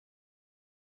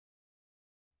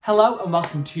Hello and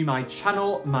welcome to my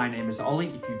channel. My name is Ollie,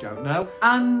 if you don't know.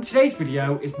 And today's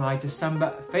video is my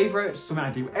December favourites, something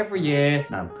I do every year.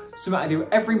 No, something I do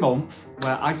every month,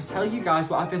 where I just tell you guys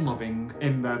what I've been loving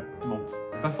in the month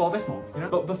before this month, you know?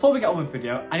 But before we get on with the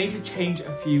video, I need to change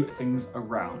a few things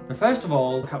around. So first of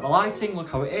all, look at the lighting, look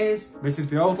how it is. This is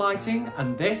the old lighting,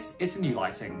 and this is the new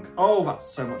lighting. Oh, that's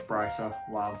so much brighter.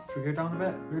 Wow. Should we go down a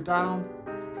bit? Go down?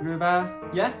 There.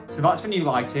 Yeah, so that's the new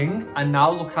lighting, and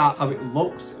now look at how it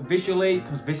looks visually,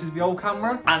 because this is the old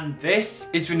camera and this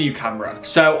is the new camera.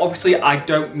 So obviously I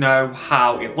don't know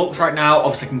how it looks right now.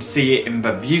 Obviously I can see it in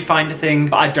the viewfinder thing,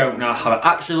 but I don't know how it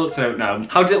actually looks. I don't know.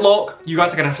 How does it look? You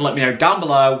guys are gonna have to let me know down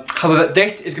below. However,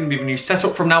 this is gonna be the new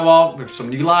setup from now on, with some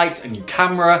new lights, a new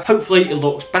camera. Hopefully it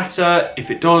looks better.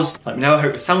 If it does, let me know. I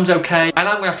hope it sounds okay, and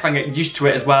I'm gonna have to try and get used to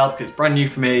it as well, because it's brand new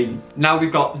for me. Now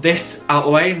we've got this out of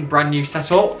the way and brand new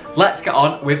setup, let's get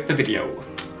on with the video.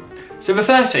 So the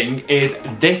first thing is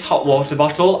this hot water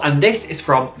bottle, and this is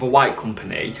from the White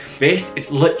Company. This is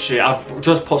literally, I've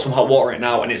just put some hot water in it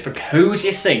now, and it's the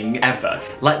coziest thing ever.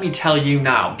 Let me tell you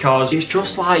now, because it's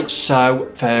just like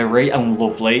so furry and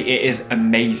lovely. It is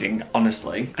amazing,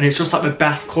 honestly. And it's just like the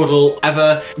best cuddle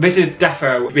ever. This is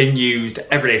defo been used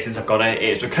every day since I've got it. It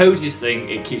is the coziest thing.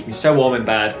 It keeps me so warm in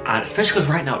bed, and especially because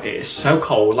right now it is so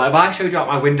cold. Like if I showed you out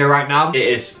my window right now, it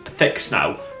is thick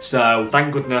snow. So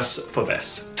thank goodness for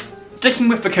this. Sticking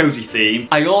with the cozy theme,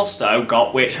 I also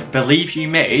got, which believe you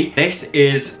me, this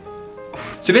is,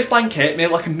 so this blanket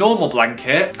made like a normal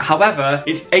blanket, however,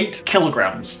 it's 8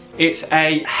 kilograms. It's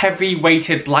a heavy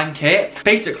weighted blanket.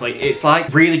 Basically, it's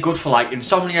like really good for like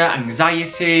insomnia,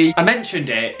 anxiety. I mentioned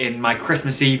it in my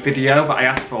Christmas Eve video, but I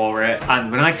asked for it.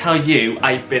 And when I tell you,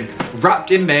 I've been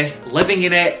wrapped in this, living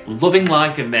in it, loving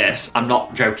life in this, I'm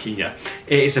not joking you.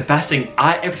 It is the best thing.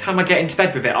 Every time I get into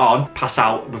bed with it on, pass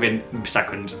out within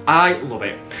seconds. I love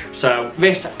it. So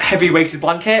this heavy weighted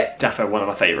blanket, definitely one of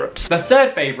my favorites. The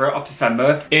third favorite of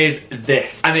December is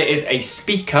this, and it is a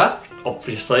speaker,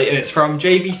 obviously, and it's from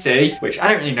JVC, which I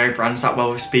don't really know brands that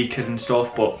well with speakers and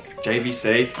stuff, but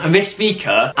JVC. And this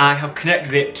speaker, I have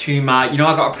connected it to my, you know,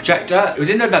 I got a projector. It was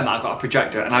in November, I got a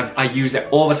projector, and I use it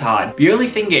all the time. The only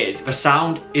thing is, the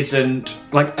sound isn't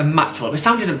like immaculate. The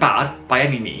sound isn't bad by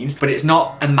any means, but it's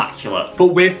not immaculate.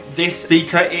 But with this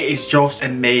speaker, it is just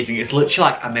amazing. It's literally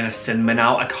like I'm in a cinema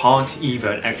now. I can't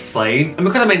even explain. And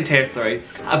because I'm in tier 3,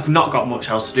 I've not got much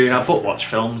else to do now but watch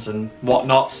films and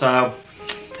whatnot, so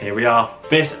here we are.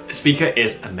 This speaker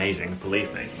is amazing,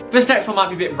 believe me. This next one might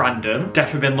be a bit random.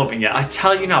 Definitely been loving it. I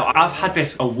tell you now, I've had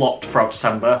this a lot throughout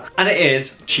December, and it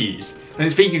is cheese. And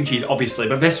it's vegan cheese, obviously,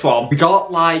 but this one, we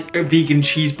got like a vegan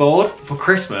cheese board for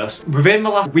Christmas. Within the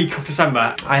last week of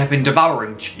December, I have been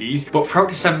devouring cheese, but throughout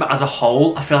December as a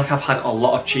whole, I feel like I've had a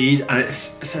lot of cheese, and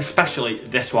it's especially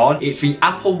this one. It's the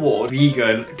Applewood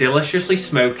vegan, deliciously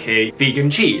smoky vegan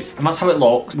cheese, and that's how it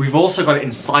looks. We've also got it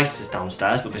in slices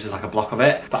downstairs, but this is like a block of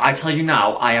it. But I tell you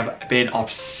now, I have been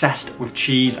obsessed with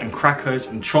cheese and crackers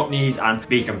and chutneys and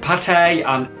vegan pate,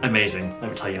 and amazing,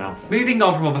 let me tell you now. Moving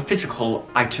on from other physical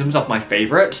items of my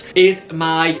favorites is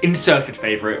my inserted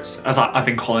favorites, as I've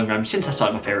been calling them since I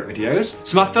started my favorite videos.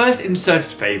 So my first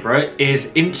inserted favorite is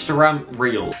Instagram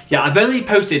Reels. Yeah, I've only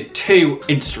posted 2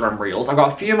 Instagram Reels. I've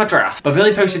got a few in my draft, but I've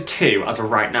only posted 2 as of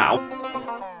right now.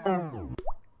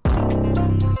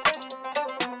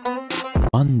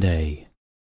 Monday,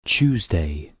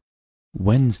 Tuesday,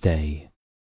 Wednesday,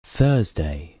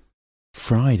 Thursday,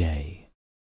 Friday,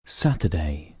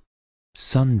 Saturday,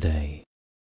 Sunday.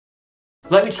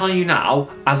 Let me tell you now,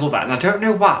 I love it, and I don't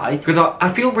know why, because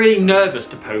I feel really nervous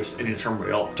to post an Instagram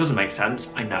Reel. It doesn't make sense,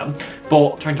 I know,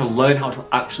 but trying to learn how to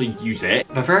actually use it,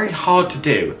 they're very hard to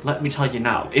do, let me tell you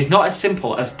now. It's not as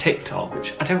simple as TikTok,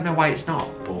 which I don't know why it's not,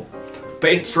 but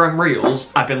Instagram Reels,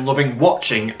 I've been loving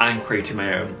watching and creating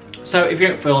my own. So if you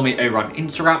don't follow me over on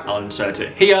Instagram, I'll insert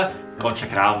it here. Go and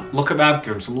check it out, look at them,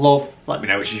 give them some love, let me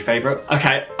know which is your favourite.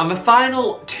 Okay, and the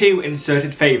final 2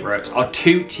 inserted favourites are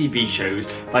 2 TV shows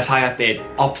that I have been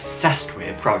obsessed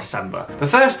with throughout December. The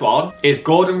first one is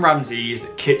Gordon Ramsay's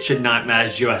Kitchen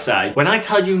Nightmares USA. When I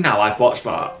tell you now, I've watched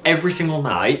that every single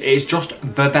night. It's just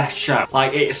the best show.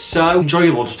 Like, it is so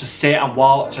enjoyable just to sit and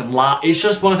watch and laugh. It's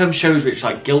just one of them shows which is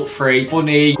like guilt-free,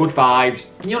 funny, good vibes.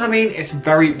 You know what I mean? It's a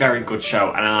very, very good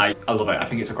show, and I love it. I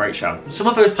think it's a great show. Some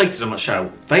of those places on that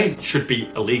show, they should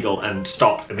be illegal and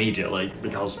stopped immediately. family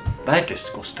because they're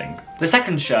disgusting. The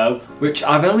second show, which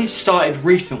I've only started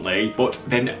recently but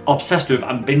been obsessed with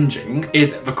and binging,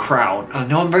 is The Crown. And I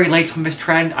know I'm very late on this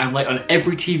trend, I'm late on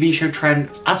every TV show trend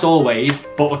as always,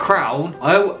 but The Crown,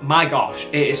 oh my gosh,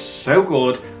 it is so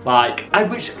good. Like, I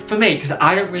wish, for me, because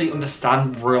I don't really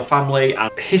understand royal family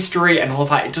and history and all of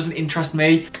that, it doesn't interest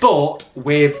me. But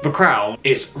with The Crown,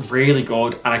 it's really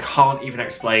good and I can't even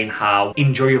explain how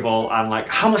enjoyable and like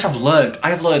how much I've learned.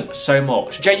 I have learned so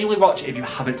much. Genuinely watch it if you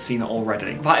haven't seen it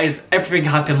already. That is everything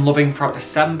I've been loving throughout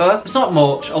December. It's not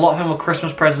much, a lot of them were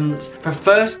Christmas presents. For the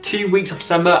first 2 weeks of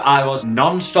December, I was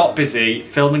non-stop busy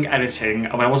filming, editing,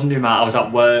 and when I wasn't doing that, I was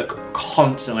at work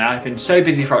constantly. I've been so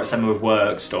busy throughout December with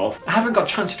work stuff. I haven't got a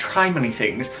chance to try many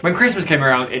things. When Christmas came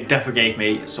around, it definitely gave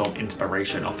me some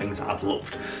inspiration of things that I've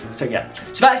loved. So yeah,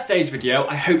 so that's today's video.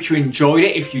 I hope you enjoyed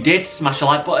it. If you did, smash the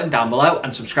like button down below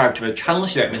and subscribe to the channel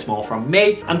so you don't miss more from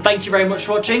me. And thank you very much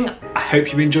for watching. I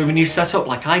hope you enjoy my new setup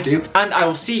like I do. And I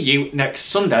will see you next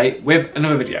Sunday with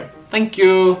another video. Thank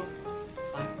you.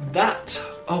 Like that.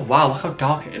 Oh wow, look how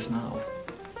dark it is now.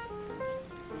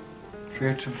 Should we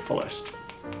go to the fullest?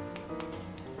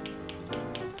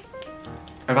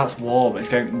 Oh, that's warm. It's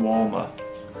getting warmer.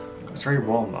 It's very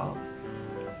warm, that.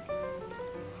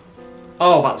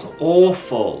 Oh, that's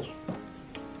awful.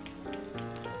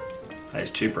 It's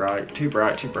too bright, too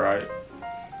bright, too bright.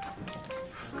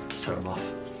 Let's turn them off.